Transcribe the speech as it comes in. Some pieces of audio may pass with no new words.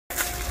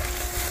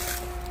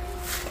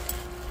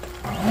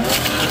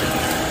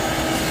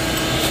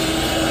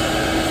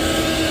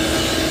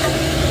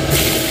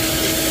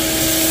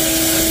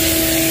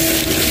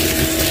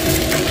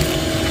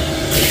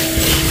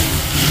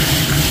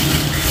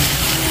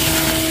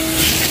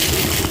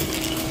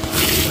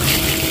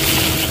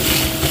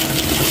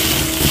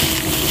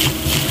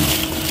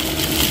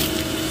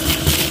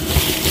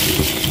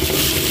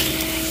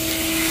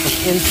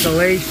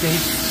installation.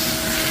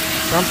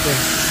 Something.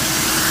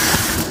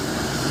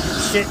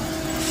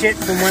 Shit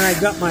from when I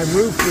got my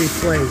roof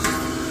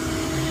replaced.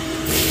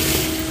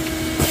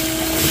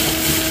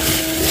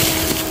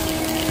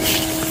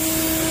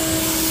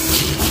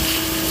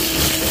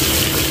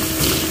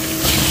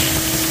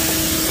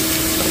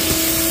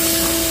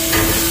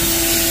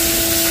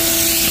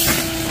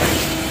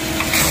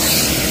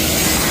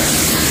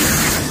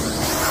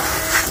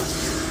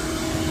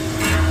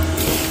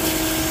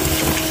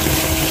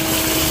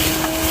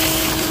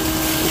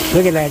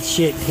 Look at that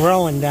shit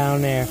growing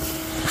down there.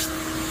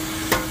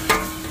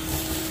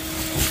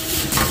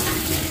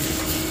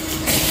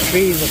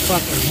 Trees are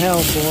fucking hell,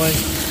 boy.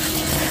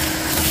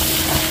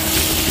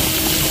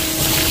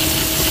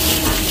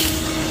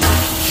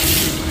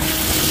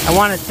 I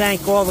want to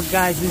thank all the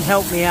guys who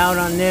helped me out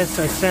on this.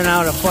 I sent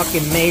out a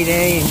fucking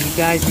mayday and you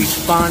guys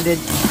responded.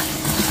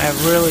 I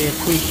really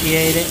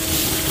appreciate it.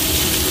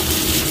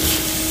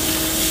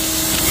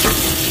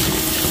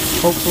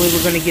 Hopefully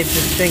we're going to get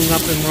this thing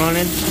up and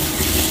running.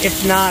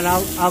 If not,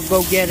 I'll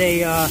go get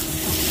a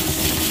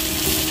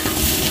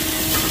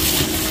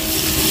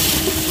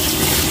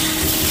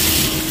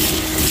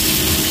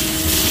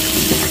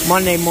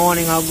Monday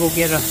morning. I'll go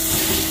get a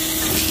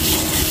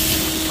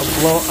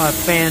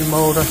fan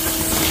motor.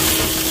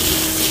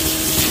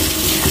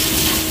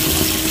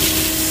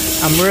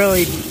 I'm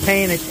really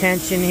paying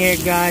attention here,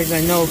 guys.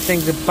 I know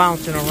things are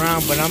bouncing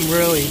around, but I'm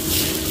really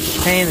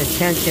paying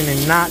attention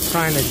and not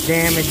trying to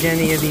damage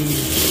any of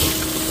these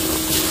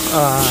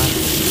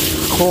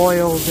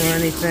coils or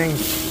anything.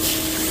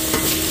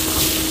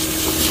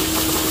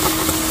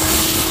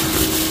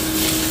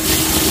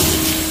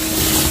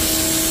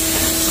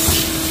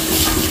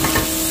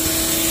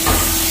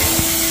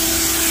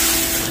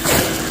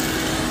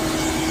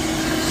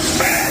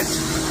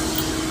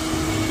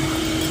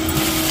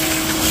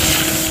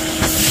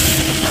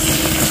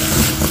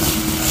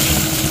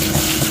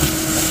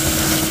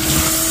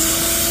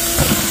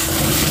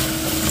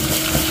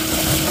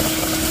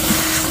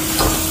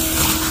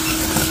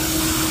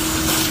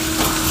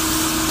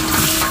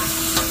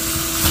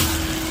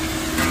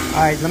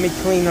 Alright, let me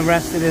clean the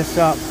rest of this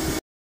up.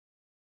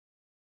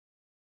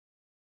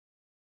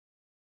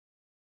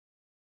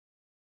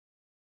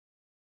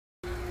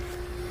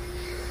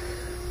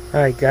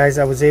 Alright guys,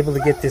 I was able to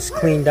get this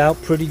cleaned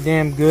out pretty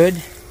damn good.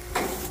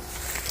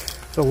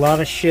 There's a lot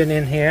of shit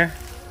in here.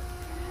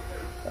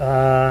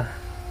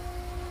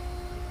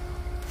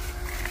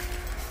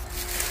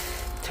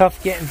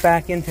 Tough getting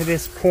back into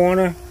this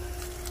corner.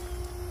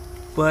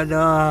 But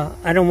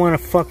I don't want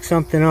to fuck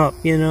something up,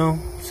 you know.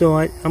 So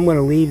I'm going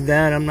to leave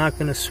that. I'm not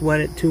going to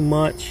sweat it too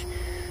much.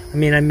 I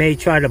mean, I may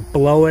try to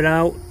blow it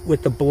out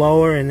with the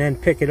blower and then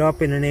pick it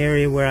up in an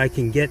area where I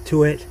can get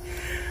to it.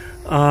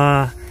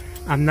 I'm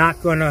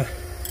not going to...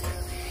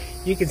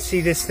 You can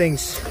see this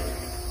thing's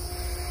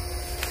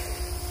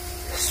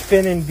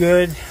spinning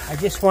good. I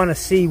just want to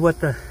see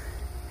what the...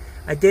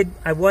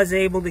 I was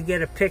able to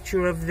get a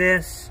picture of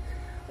this.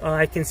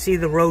 I can see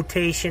the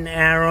rotation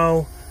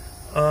arrow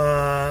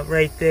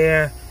right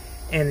there.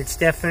 And it's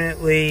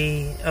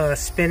definitely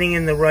spinning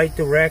in the right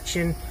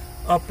direction.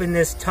 Up in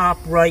this top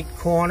right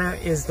corner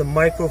is the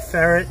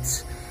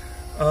microfarads.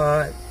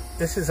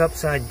 This is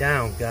upside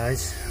down,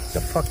 guys. What the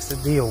fuck's the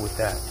deal with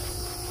that?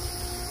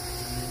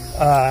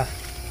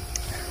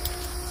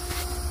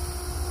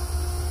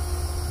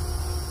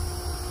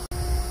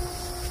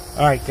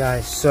 Alright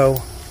guys,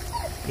 so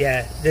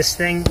yeah, this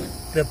thing,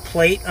 the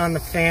plate on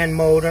the fan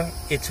motor,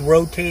 it's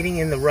rotating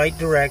in the right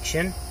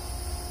direction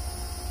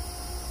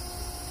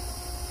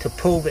to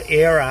pull the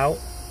air out.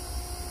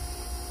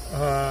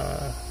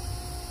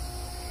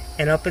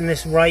 And up in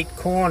this right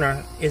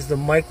corner is the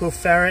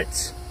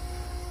microfarads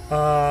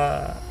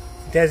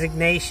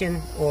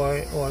designation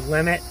or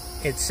limit.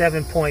 It's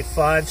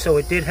 7.5, so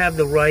it did have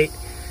the right...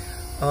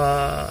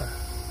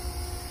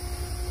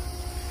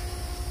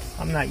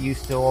 I'm not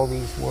used to all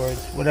these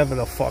words, whatever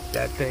the fuck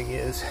that thing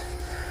is.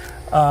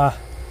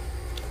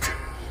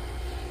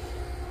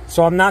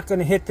 So I'm not going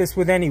to hit this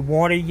with any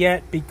water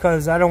yet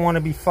because I don't want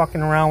to be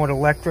fucking around with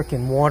electric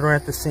and water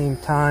at the same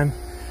time.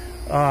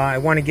 I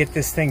want to get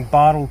this thing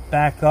bottled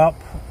back up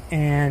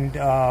and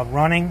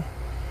running.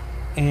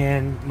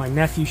 And my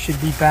nephew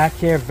should be back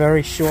here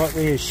very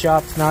shortly. His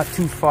shop's not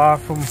too far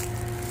from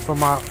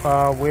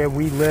where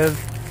we live.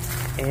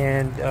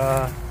 And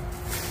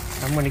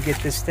I'm going to get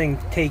this thing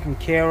taken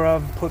care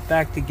of, put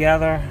back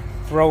together,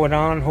 throw it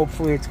on.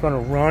 Hopefully it's going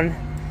to run.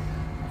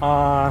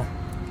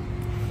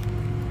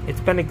 It's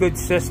been a good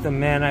system,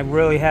 man. I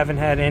really haven't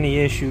had any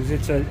issues.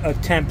 It's a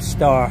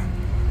Tempstar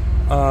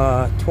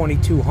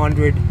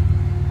 2200.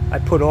 I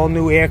put all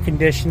new air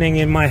conditioning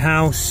in my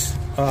house,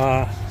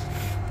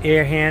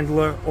 air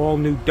handler, all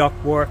new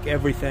ductwork,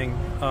 everything.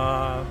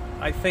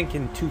 I think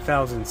in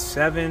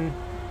 2007,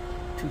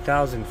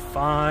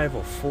 2005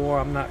 or 4,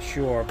 I'm not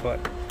sure, but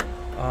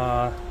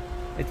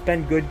it's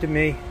been good to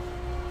me.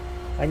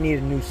 I need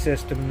a new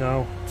system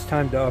though. It's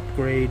time to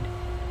upgrade.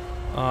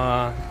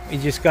 We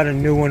just got a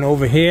new one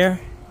over here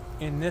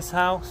in this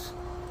house,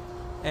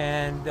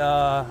 and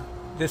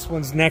this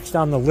one's next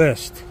on the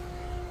list.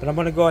 But I'm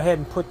going to go ahead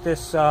and put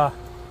this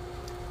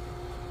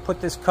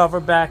cover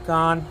back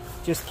on.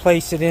 Just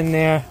place it in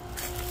there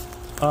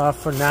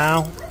for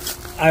now.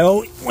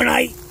 When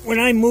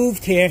I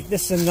moved here,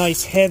 this is a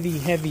nice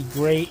heavy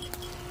grate,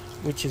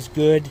 which is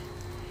good.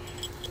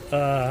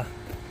 I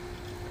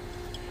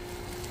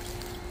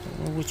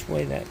don't know which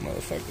way that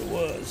motherfucker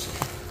was.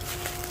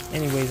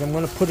 Anyways, I'm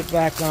going to put it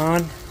back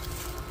on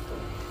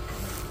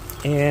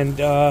and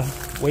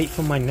wait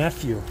for my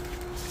nephew.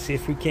 See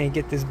if we can't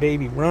get this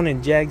baby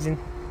running, Jagson.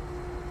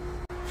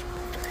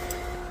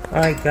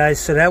 Alright guys,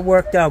 so that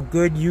worked out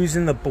good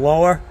using the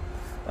blower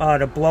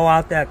to blow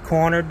out that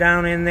corner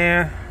down in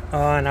there.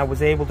 And I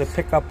was able to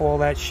pick up all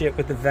that shit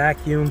with the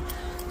vacuum.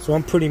 So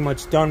I'm pretty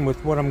much done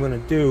with what I'm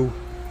going to do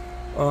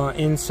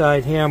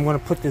inside here. I'm going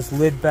to put this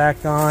lid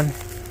back on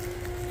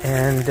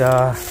and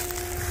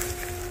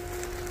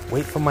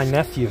wait for my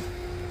nephew.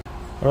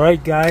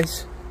 Alright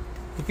guys,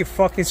 look at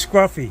fucking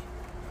Scruffy.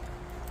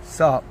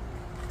 Sup?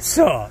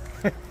 Sup?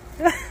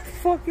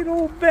 Fucking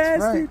old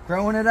bastard. That's right,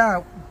 growing it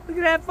out. Look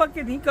at that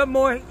fucking, he got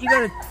more, you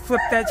gotta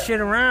flip that shit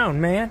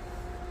around, man.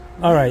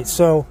 Alright,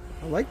 so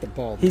I like the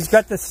bulb. He's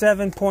got the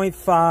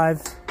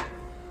 7.5.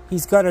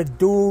 He's got a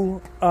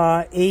dual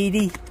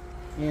 80.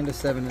 And a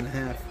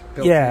 7.5.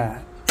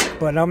 Yeah,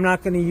 but I'm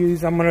not gonna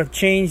use, I'm gonna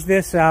change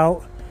this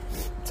out.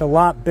 It's a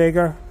lot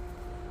bigger.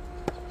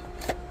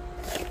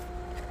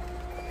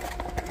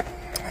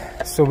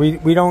 So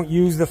we don't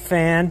use the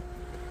fan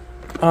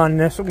on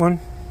this one.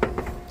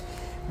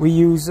 We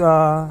use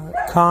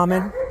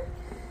common.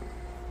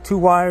 2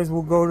 wires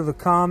will go to the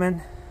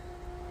common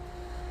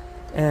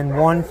and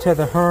 1 to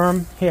the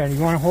Herm. Here,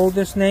 you want to hold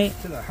this, Nate?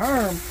 To the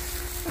Herm?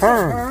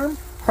 Herm.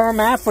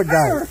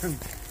 Hermaphrodite.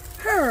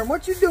 Herm,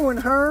 what you doing,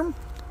 Herm?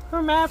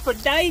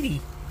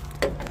 Hermaphrodite.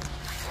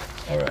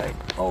 Alright.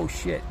 Oh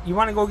shit. You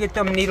want to go get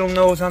them needle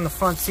nose on the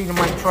front seat of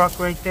my truck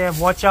right there?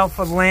 Watch out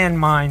for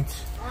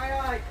landmines.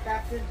 Aye,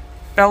 Captain.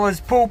 Bella's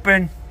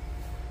pooping.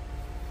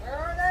 Where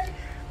are they?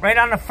 Right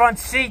on the front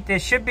seat, there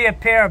should be a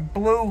pair of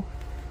blue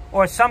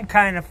or some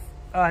kind of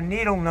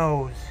needle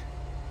nose.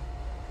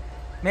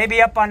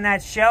 Maybe up on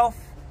that shelf?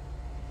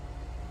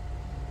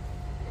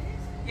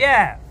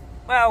 Yeah.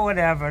 Well,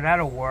 whatever.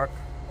 That'll work.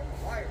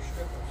 Wire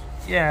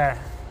strippers. Yeah,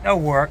 that'll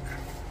work.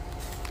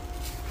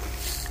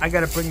 I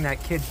gotta bring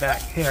that kid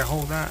back. Here,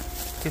 hold on.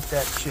 Get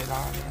that shit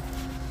on here.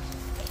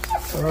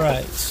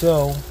 Alright,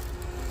 so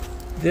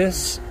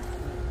this...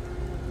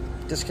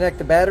 Disconnect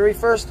the battery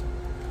first?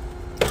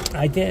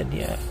 I did,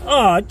 yeah.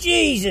 Oh,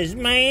 Jesus,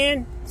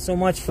 man. So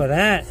much for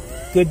that.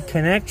 Good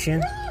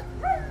connection.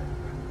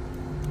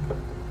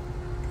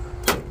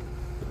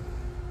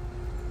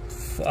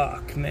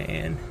 Fuck,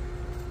 man.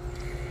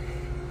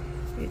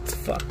 It's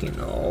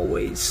fucking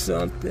always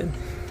something.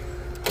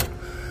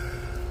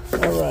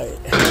 Alright.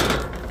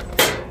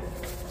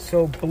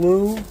 So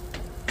blue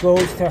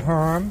goes to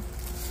Herm.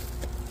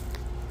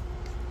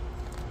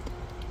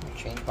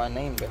 Change my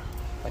name to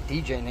my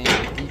DJ name,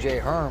 DJ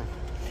Herm.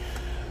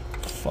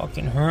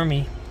 Fucking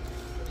Hermie.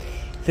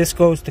 This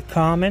goes to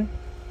common.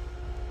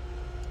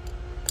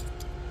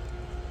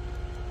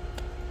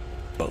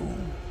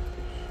 Boom.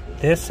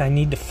 This I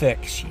need to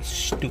fix, you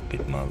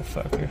stupid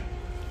motherfucker.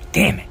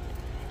 Damn it.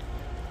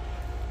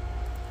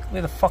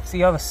 Where the fuck's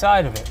the other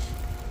side of it?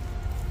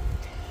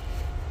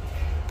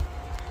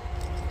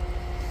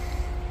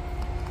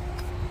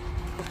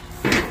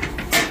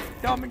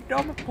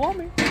 Dummy,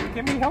 plumbing.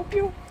 Can we help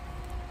you?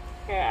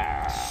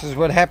 Yeah. This is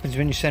what happens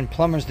when you send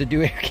plumbers to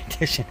do air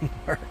conditioning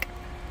work.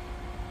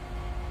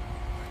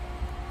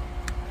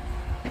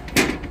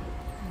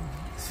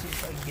 Let's see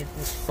if I can get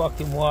this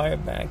fucking wire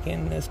back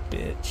in this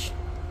bitch.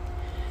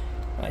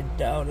 I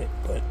doubt it,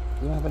 but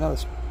You don't have another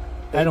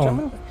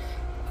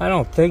I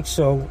don't think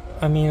so.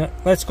 I mean,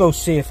 let's go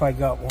see if I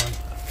got one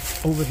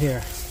over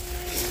here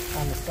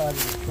on the side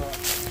of the truck.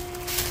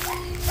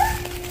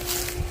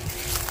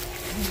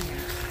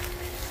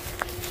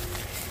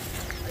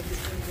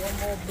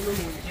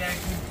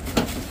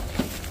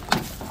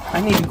 I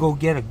need to go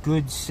get a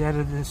good set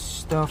of this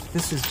stuff.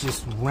 This is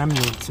just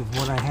remnants of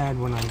what I had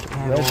when I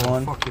had all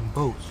the fucking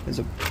boats. There's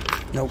a...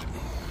 Nope.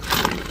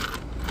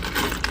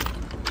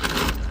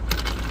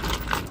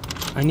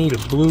 I need a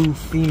blue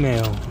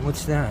female.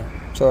 What's that?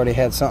 It's already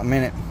had something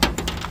in it.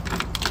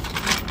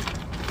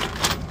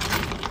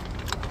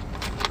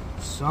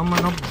 Son of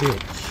a bitch.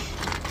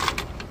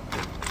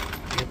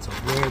 That's a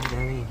red, that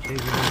ain't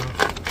big enough.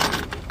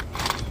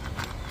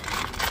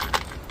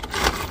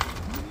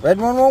 Red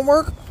one won't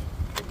work?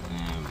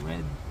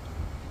 Yeah,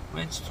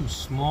 red's too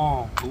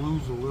small.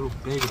 Blue's a little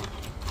bigger, I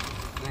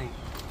think.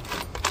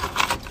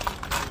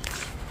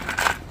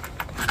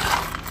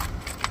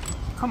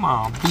 Come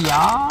on,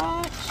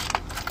 biatch.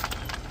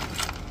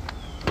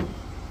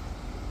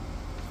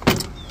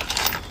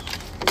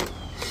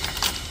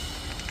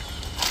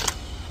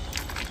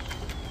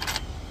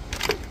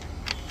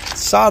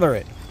 Solder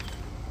it.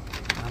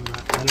 I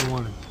don't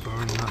want to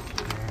burn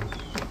nothing, man.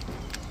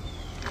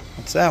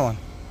 What's that one?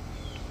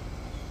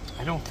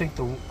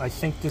 I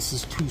think this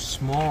is too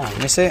small.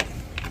 Miss it?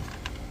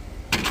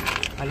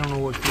 I don't know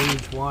what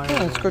gauge wire.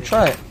 Yeah, let's go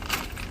try it.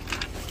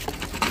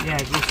 Yeah,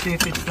 go see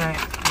if it's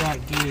that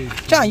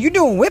gauge. John, you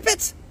doing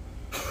whippets?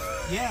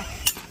 Yeah.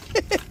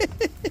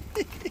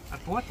 I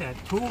bought that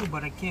tool,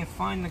 but I can't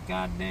find the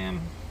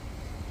goddamn...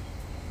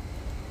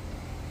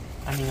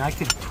 I mean, I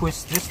could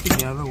twist this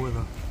together with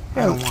a...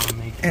 I don't want to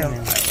make it in.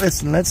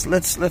 Listen,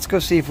 let's go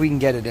see if we can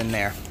get it in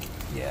there.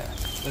 Yeah,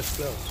 let's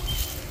go.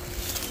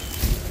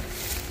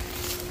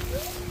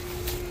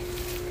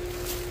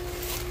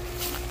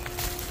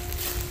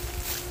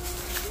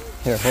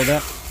 Here, hold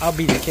that. I'll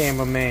be the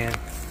cameraman,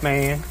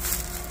 man.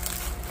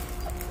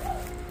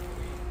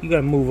 You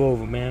gotta move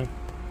over, man.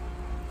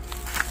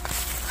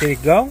 Did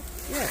it go?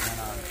 Yeah.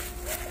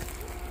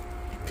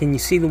 Can you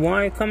see the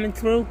wire coming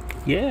through?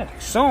 Yeah.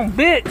 Son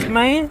bitch,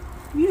 man.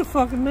 You the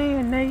fucking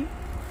man, Nate.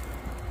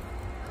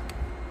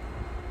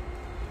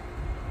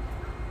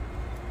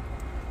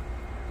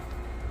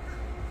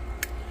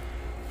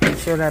 I'm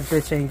sure that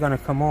bitch ain't gonna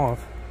come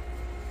off.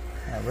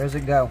 All right, where's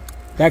it go?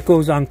 That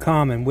goes on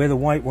common, where the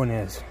white one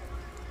is.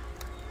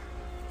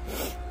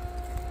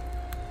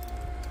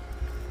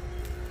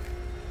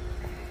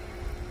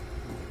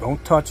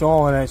 Don't touch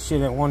all of that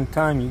shit at one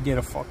time. You get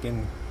a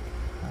fucking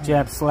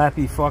jab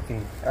slappy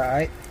fucking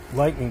Alright.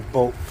 lightning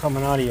bolt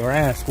coming out of your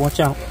ass. Watch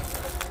out.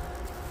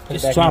 Put it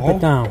Just back drop in the it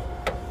down.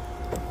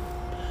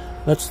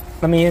 Let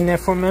me in there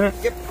for a minute.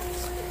 Yep.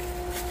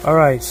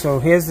 Alright, so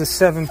here's the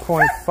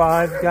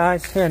 7.5,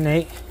 guys. Here,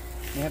 Nate.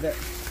 You have that.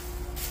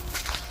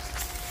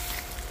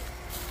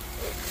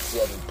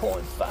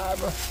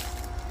 7.5.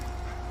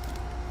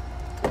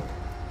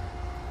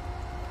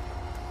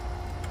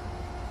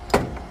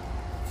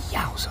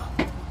 Yowza.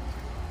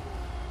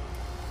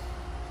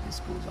 This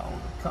goes on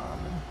the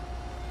common.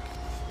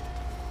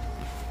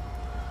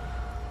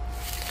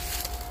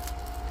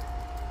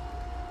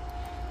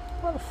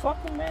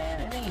 Motherfucking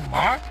man, it ain't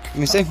marked. Let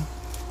me see.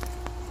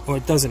 Or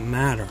it doesn't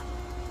matter.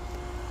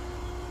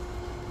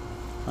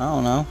 I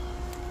don't know.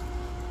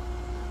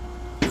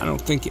 I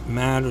don't think it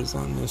matters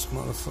on this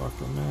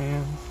motherfucker,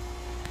 man.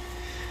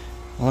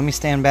 Well, let me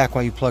stand back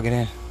while you plug it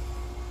in.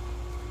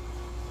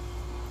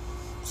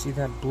 See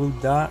that blue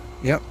dot?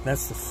 Yep.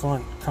 That's the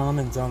front.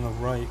 Common's on the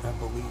right, I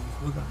believe.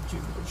 We're gonna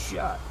give it a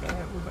shot, man.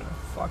 We're gonna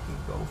fucking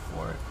go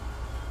for it.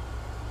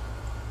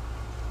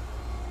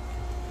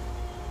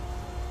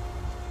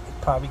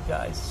 Probably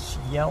guys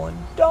yelling,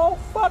 "Don't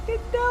fucking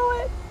do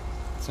it!"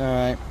 It's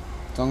alright.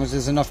 As long as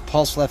there's enough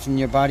pulse left in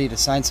your body to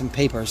sign some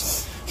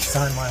papers.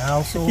 Sign my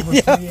house over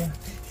Yeah. for you.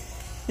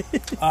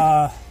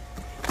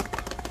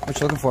 What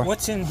you looking for?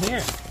 What's in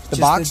here? The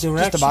box? The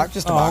Just the box?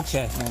 Just the box.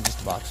 Okay. Yeah, just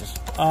the boxes.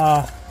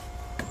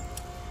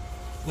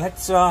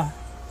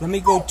 Let me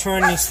go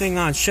turn this thing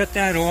on. Shut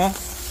that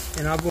off,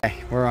 and I'll go. Okay,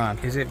 we're on.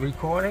 Is it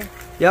recording?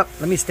 Yep.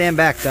 Let me stand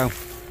back, though.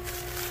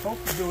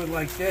 Hope to do it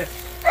like this.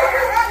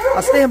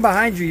 I'll stand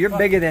behind you. You're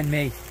bigger than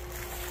me.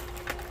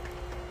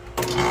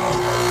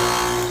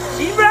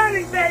 Keep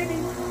running, baby.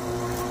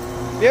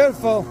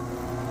 Beautiful.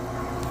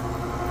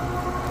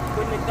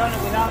 Couldn't have done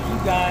it without you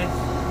guys.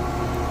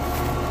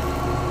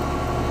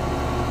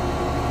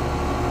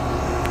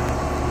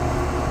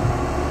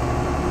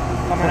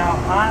 Coming out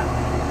hot.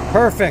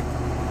 Perfect.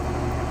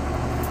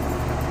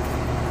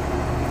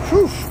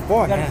 Whew,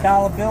 boy, You got man. a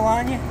dollar bill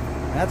on you?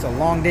 That's a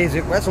long day.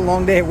 That's a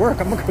long day at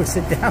work. I'm gonna go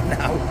sit down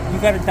now. You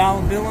got a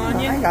dollar bill on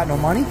you? I ain't got no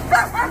money. You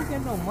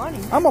got no money.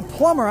 I'm a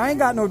plumber. I ain't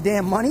got no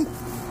damn money.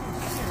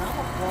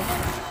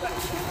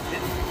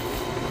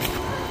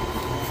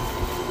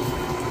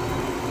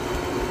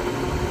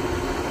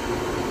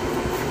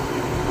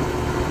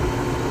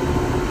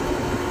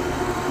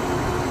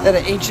 Is that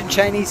an ancient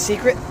Chinese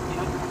secret?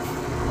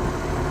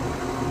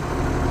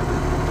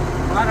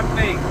 Bada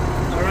bing.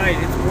 Alright,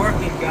 it's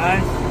working,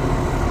 guys.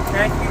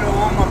 Thank you to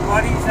all my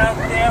buddies out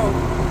there who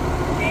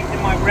came to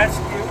my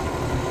rescue.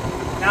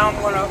 Now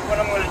what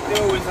I'm gonna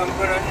do is I'm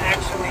gonna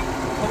actually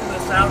pull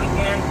this out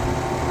again.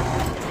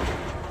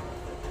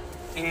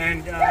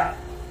 And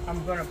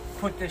I'm gonna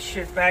put this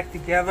shit back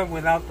together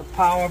without the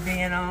power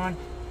being on.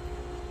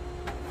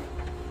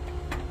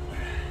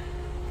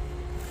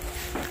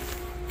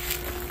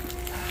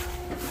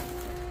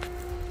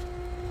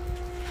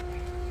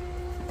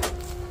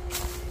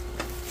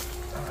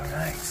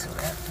 Alright, so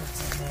that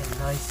fits in there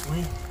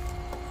nicely.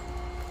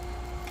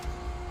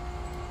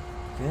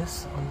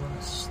 This I'm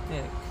gonna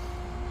stick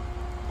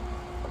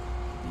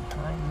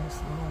behind this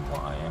little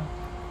wire.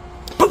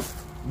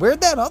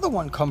 Where'd that other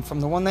one come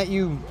from? The one that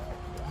you...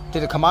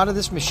 Did it come out of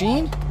this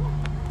machine?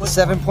 The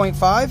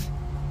 7.5?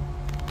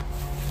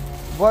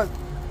 What?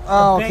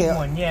 Oh, The big okay.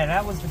 one, yeah,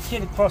 that was the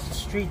kid across the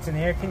street's an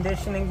air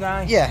conditioning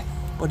guy. Yeah.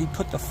 But he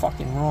put the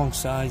fucking wrong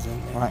size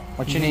in there. All right.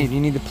 What you need? You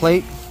need the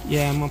plate?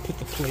 Yeah, I'm gonna put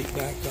the plate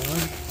back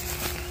on.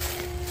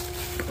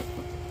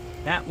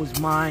 That was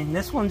mine.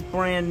 This one's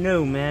brand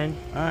new, man.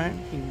 All right.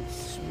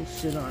 We'll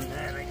sit on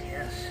that, I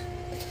guess.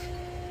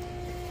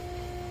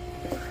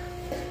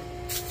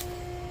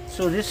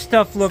 So this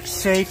stuff looks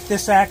safe.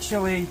 This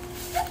actually,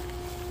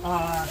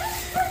 come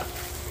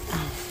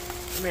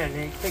here,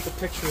 Nate. Take a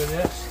picture of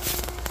this.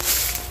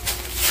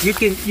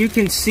 You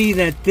can see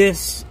that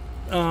this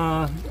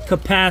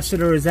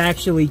capacitor is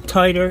actually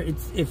tighter.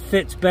 It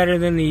fits better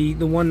than the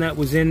one that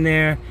was in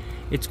there.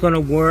 It's going to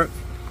work.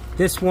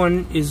 This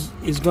one is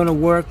going to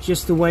work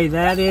just the way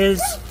that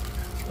is.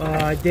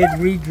 I did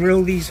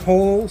re-drill these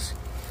holes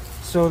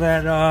so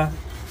that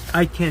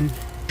I can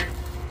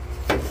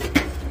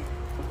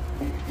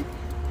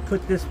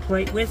put this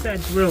plate. Where's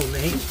that drill,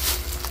 Nate?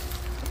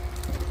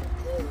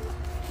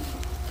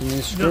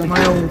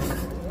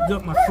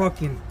 Got my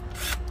fucking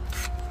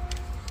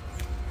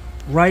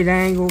right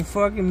angle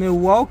fucking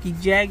Milwaukee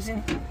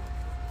Jackson.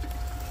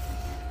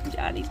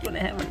 Johnny's gonna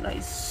have a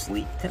nice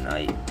sleep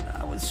tonight.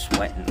 I was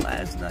sweating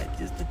last night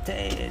just a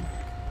tad.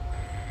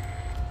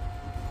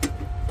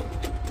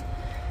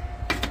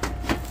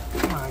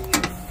 Come on, you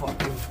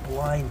fucking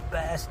blind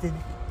bastard.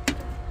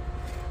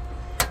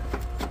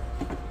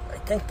 I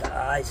think the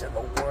eyes are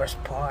the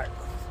worst part of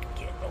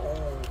getting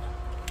old.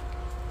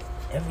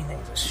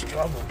 Everything's a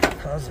struggle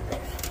because of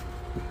it.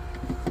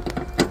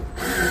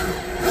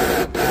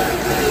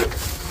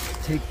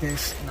 Take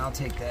this and I'll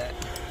take that.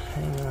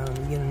 Hang on, let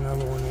me get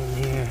another one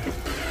in here.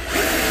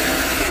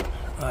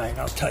 Alright,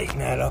 I'll tighten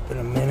that up in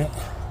a minute.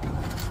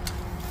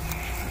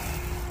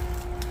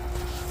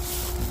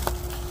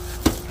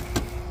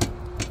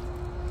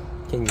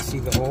 Can you see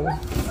the hole?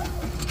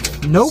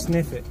 Nope.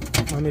 Sniff it.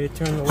 Want me to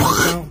turn the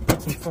lights on?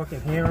 Put some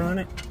fucking hair on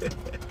it?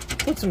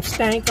 Put some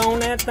stank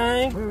on that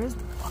thing? Where is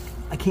the fuck?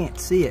 I can't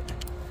see it.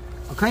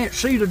 I can't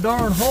see the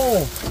darn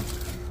hole.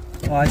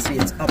 Oh, I see.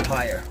 It's up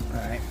higher.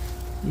 Alright.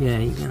 Yeah,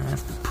 you're gonna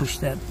have to push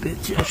that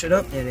bitch up. Push it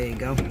up. Yeah, there you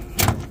go.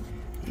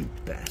 You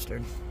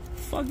bastard.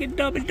 Fucking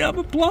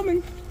double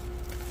plumbing.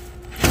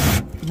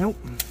 Nope.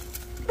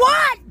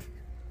 What?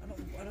 I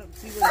don't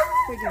see where the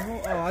freaking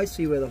hole. Oh, I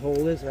see where the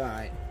hole is.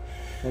 Alright.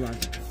 Hold on.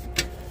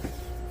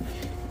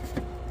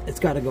 It's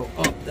got to go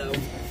up though.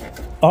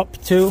 Up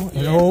to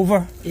and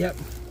over? Yep.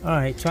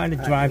 Alright, try to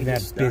drive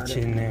that bitch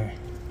in there.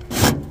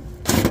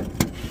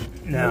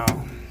 No. Nope.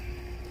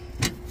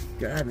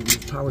 I haven't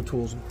used power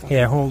tools in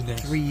Here, hold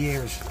this. 3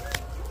 years.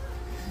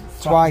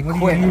 That's why I quit.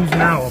 What do you use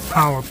now? A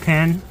power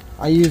pen?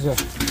 I use a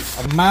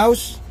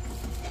mouse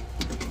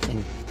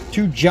and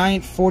 2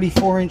 giant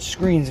 44-inch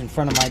screens in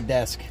front of my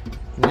desk.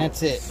 And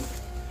that's it.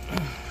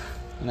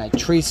 And I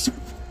trace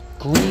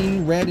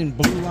green, red, and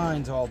blue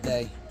lines all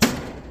day.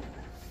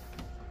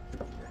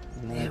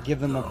 And then I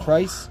give them a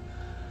price,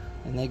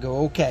 and they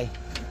go, okay.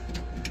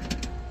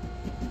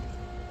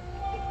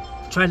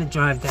 Try to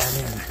drive that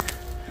in.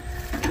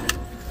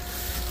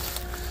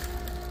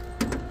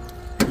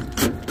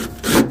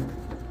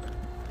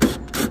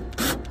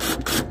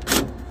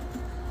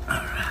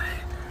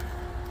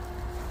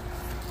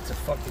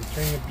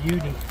 Thing of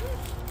beauty.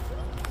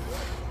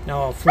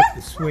 Now I'll flip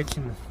the switch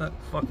and the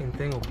fucking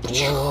thing will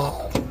blow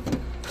up.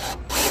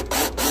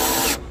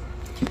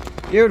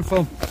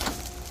 Beautiful.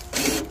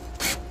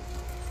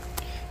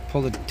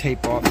 Pull the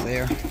tape off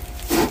there.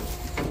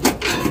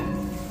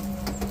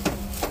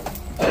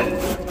 Alright,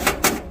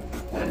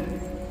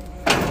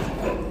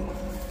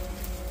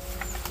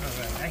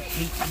 I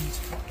hate these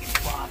fucking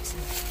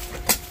boxes.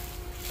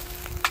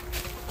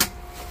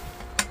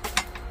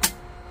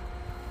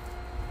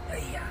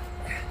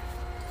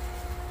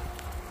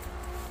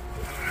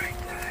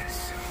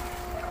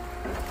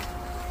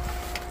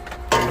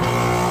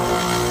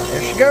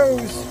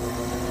 Goes.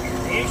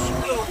 There she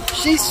goes.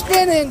 She's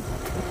spinning.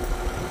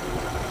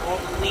 All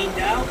cleaned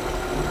out.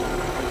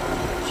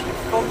 She's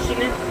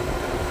functioning.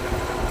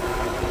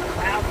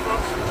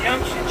 Malfunction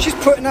junction. She's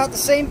putting out the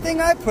same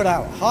thing I put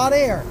out. Hot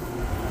air.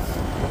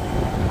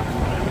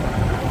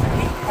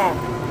 Heat pump.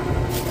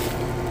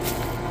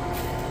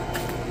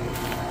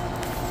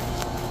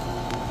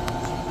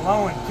 She's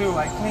blowing too.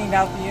 I cleaned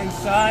out the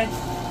inside.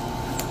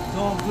 It's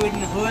all good in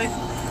the hood.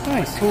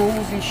 Nice. The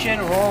tools and shit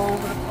are all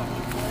over the place.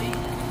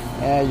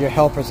 Yeah, your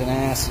helper's an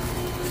ass.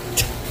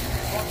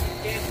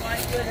 Can't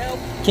find good help.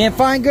 Can't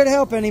find good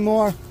help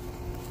anymore.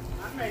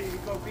 I'm ready to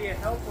go be a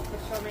helper for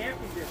some air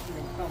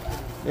conditioning company.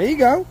 There you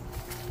go.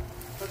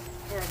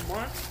 For a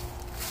month.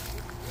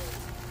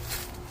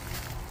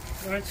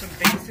 Learn some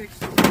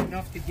basics,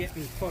 enough to get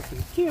me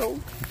fucking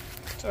killed.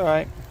 It's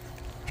alright.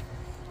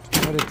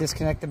 I'm gonna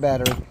disconnect the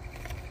battery.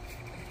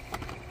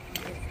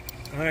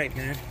 Alright,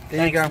 man.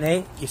 There you go.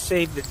 Nate. You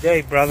saved the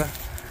day, brother.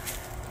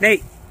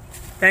 Nate,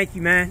 thank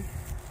you, man.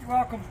 You're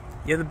welcome.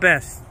 You're the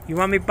best. You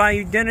want me to buy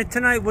you dinner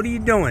tonight? What are you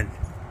doing?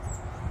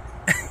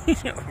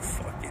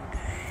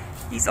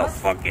 He's a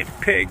fucking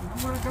pig.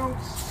 I'm gonna go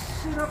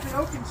sit up in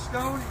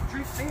Oakenstone and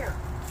drink beer.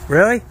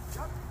 Really?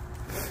 Yep.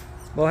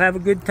 Well, have a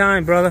good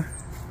time, brother.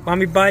 Want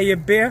me to buy you a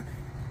beer?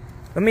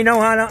 Let me know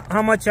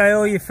how much I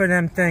owe you for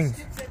them things.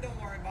 Skip said don't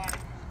worry about it.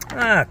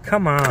 Ah,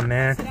 come on,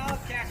 man. Said I'll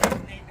cash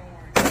it, Nate, don't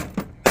worry.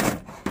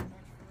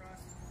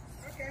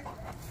 Okay.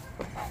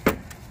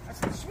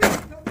 That's sweet.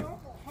 Tell my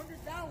uncle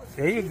 $100.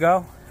 There you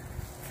go.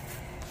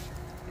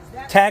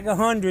 Tag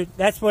 100.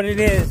 That's what it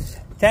is.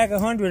 Tag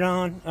 100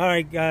 on. All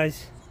right,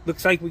 guys.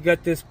 Looks like we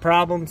got this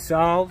problem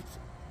solved.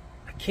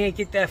 I can't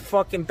get that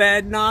fucking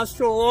bad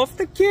nostril off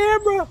the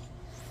camera.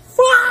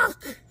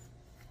 Fuck!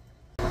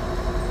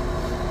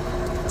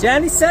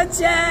 Johnny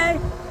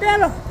Sunshine!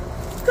 Bella!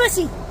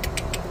 Gussie!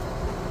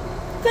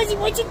 Gussie,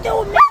 what you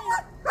doing, man?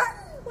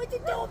 What you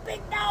doing,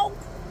 big dog?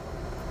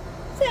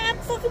 Say, I'm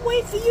fucking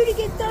waiting for you to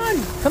get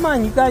done. Come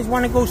on, you guys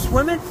want to go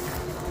swimming?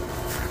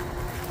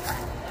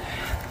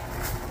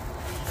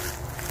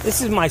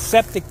 This is my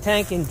septic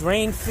tank and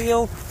drain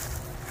field.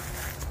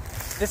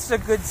 This is a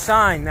good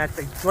sign that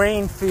the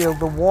drain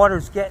field, the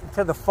water's getting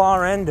to the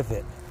far end of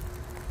it.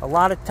 A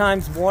lot of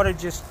times water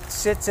just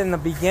sits in the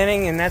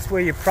beginning and that's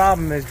where your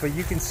problem is. But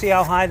you can see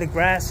how high the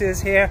grass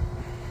is here.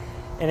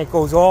 And it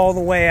goes all the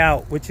way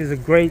out, which is a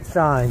great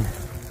sign.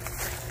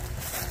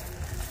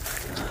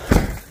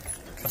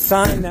 A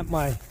sign that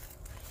my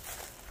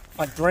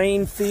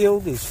drain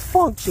field is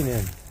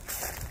functioning.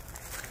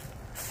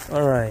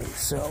 Alright,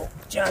 so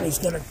Johnny's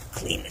gonna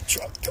clean the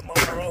truck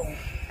tomorrow.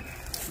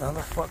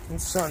 Another fucking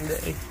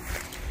Sunday.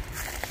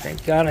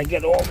 Thank God I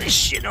got all this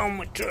shit on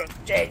my truck,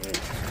 Jaden.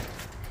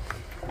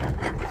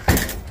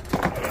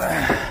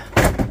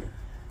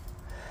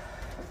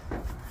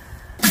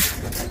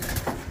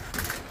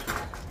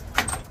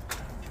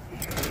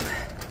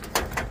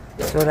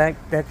 So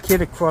that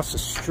kid across the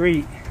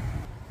street,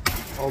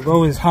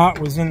 although his heart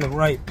was in the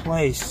right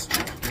place,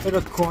 it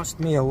have cost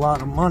me a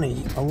lot of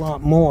money, a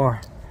lot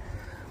more,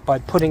 by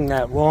putting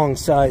that wrong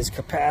size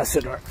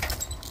capacitor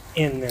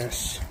in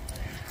this.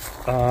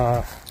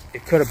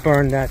 It could have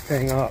burned that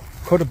thing up.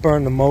 Could have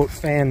burned the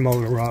fan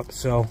motor up.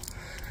 So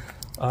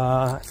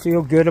I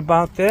feel good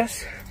about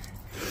this.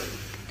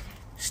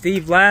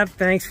 Steve Lab,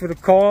 thanks for the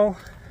call.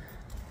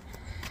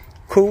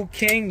 Cool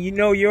King, you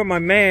know you're my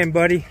man,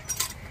 buddy.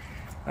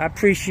 I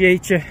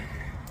appreciate you.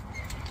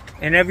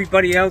 And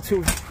everybody else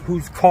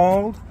who's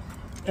called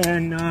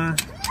and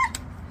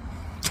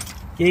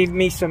gave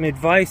me some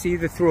advice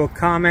either through a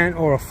comment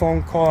or a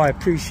phone call. I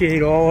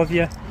appreciate all of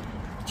you.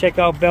 Check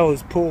out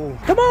Bella's pool.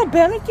 Come on,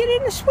 Bella, get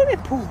in the swimming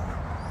pool.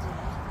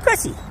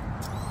 Gussie,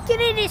 get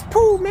in this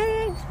pool,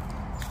 man.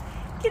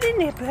 Get in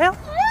there, Bella.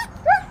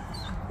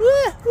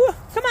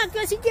 Come on,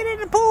 Gussie, get in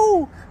the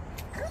pool.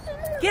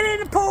 Get in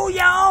the pool,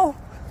 y'all.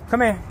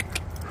 Come here.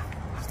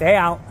 Stay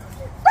out.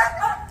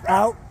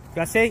 Out.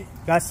 Gussie,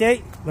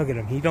 Gussie. Look at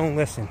him. He don't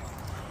listen.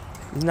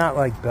 He's not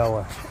like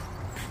Bella.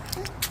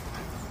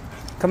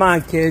 Come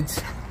on,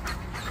 kids.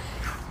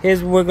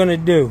 Here's what we're going to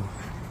do.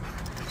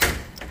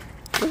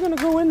 We're going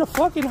to go in the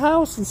fucking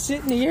house and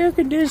sit in the air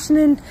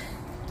conditioning.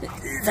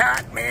 It's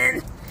hot,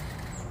 man.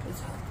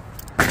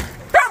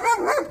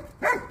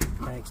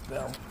 Thanks,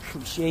 Belle.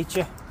 Appreciate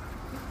you.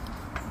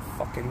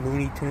 Fucking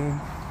Looney Tune.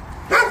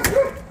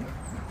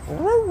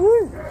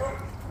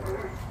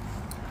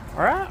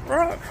 Alright,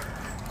 right.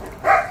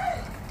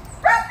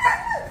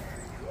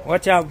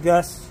 Watch out,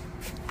 Gus.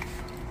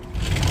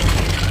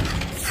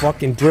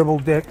 Fucking dribble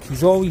dick.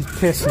 He's always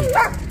pissing.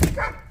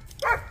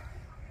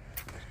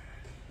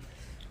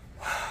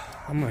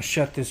 I'm gonna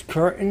shut this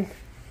curtain.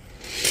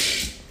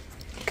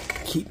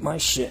 Keep my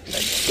shit in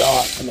the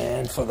dark,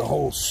 man, for the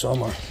whole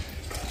summer.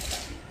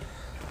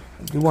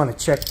 I do want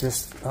to check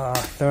this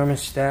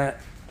thermostat.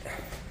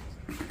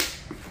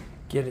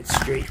 Get it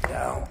straightened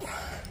out.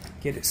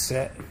 Get it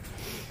set.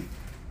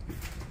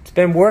 It's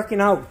been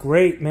working out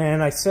great,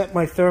 man. I set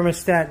my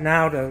thermostat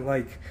now to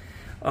like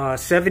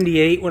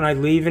 78 when I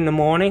leave in the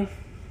morning.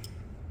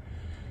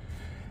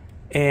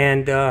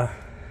 And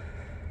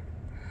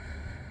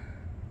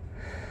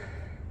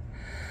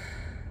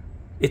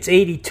it's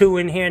 82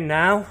 in here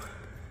now.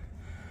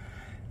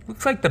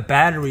 Looks like the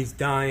battery's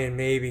dying,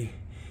 maybe.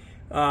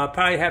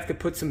 Probably have to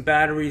put some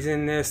batteries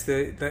in this.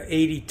 The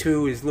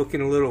 82 is looking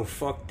a little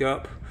fucked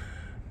up.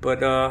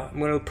 But I'm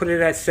going to put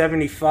it at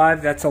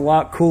 75. That's a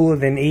lot cooler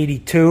than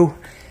 82.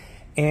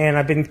 And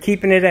I've been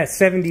keeping it at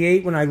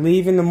 78 when I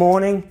leave in the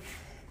morning.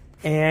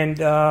 And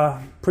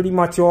pretty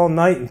much all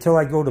night until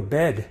I go to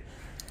bed.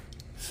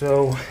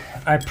 So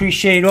I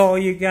appreciate all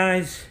you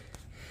guys.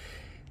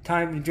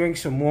 Time to drink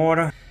some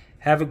water.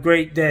 Have a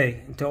great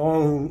day. And to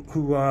all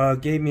who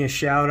gave me a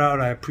shout out,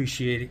 I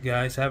appreciate it,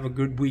 guys. Have a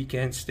good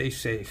weekend. Stay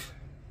safe.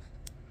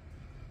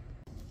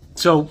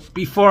 So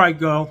before I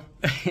go,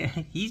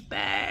 he's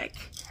back.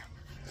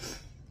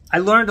 I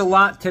learned a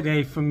lot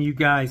today from you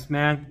guys,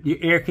 man. You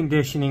air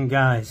conditioning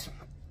guys.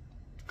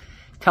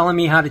 Telling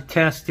me how to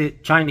test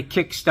it, trying to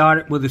kickstart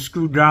it with a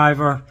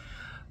screwdriver.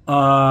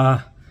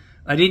 I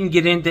didn't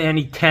get into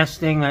any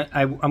testing.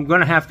 I'm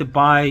going to have to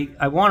buy,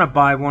 I want to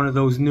buy one of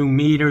those new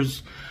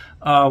meters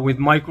with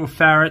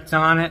microfarads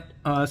on it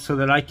so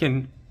that I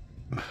can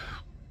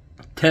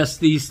test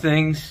these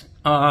things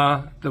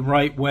the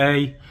right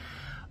way.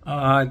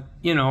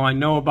 You know, I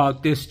know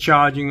about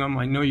discharging them.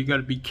 I know you got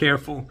to be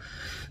careful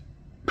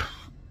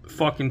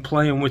fucking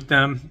playing with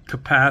them.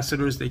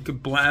 Capacitors, they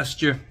could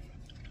blast you.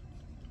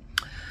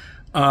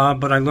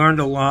 But I learned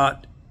a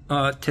lot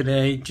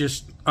today,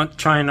 just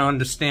trying to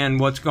understand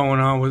what's going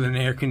on with an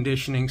air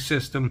conditioning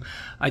system.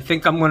 I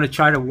think I'm going to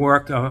try to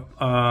work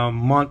a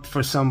month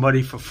for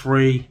somebody for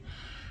free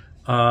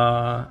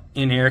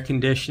in air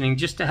conditioning,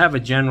 just to have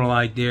a general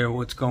idea of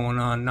what's going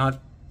on.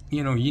 Not,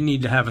 you know, you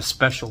need to have a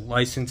special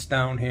license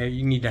down here.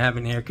 You need to have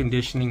an air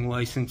conditioning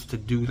license to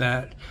do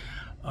that.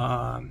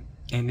 And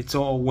it's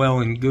all well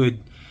and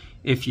good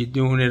if you're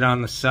doing it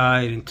on the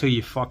side until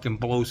you fucking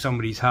blow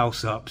somebody's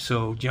house up.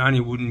 So Johnny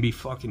wouldn't be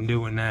fucking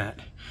doing that.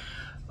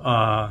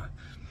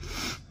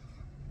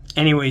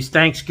 Anyways,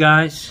 thanks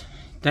guys.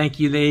 Thank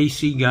you, the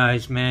AC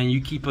guys, man. You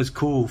keep us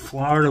cool.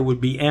 Florida would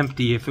be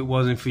empty if it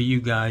wasn't for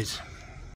you guys.